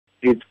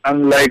It's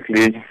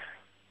unlikely,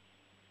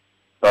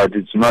 but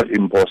it's not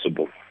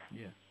impossible.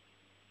 Yeah.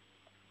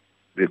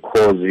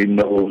 Because he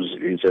knows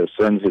it's a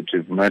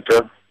sensitive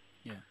matter.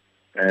 Yeah.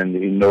 And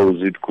he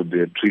knows it could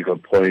be a trigger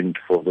point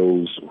for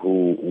those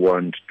who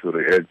want to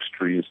react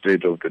to his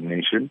State of the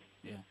Nation.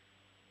 Yeah.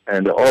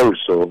 And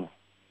also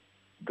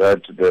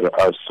that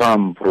there are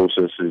some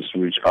processes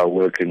which are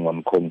working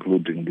on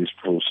concluding this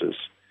process.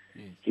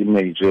 Yes. He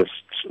may just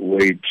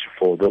wait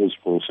for those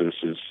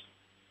processes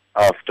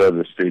after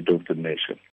the State of the Nation.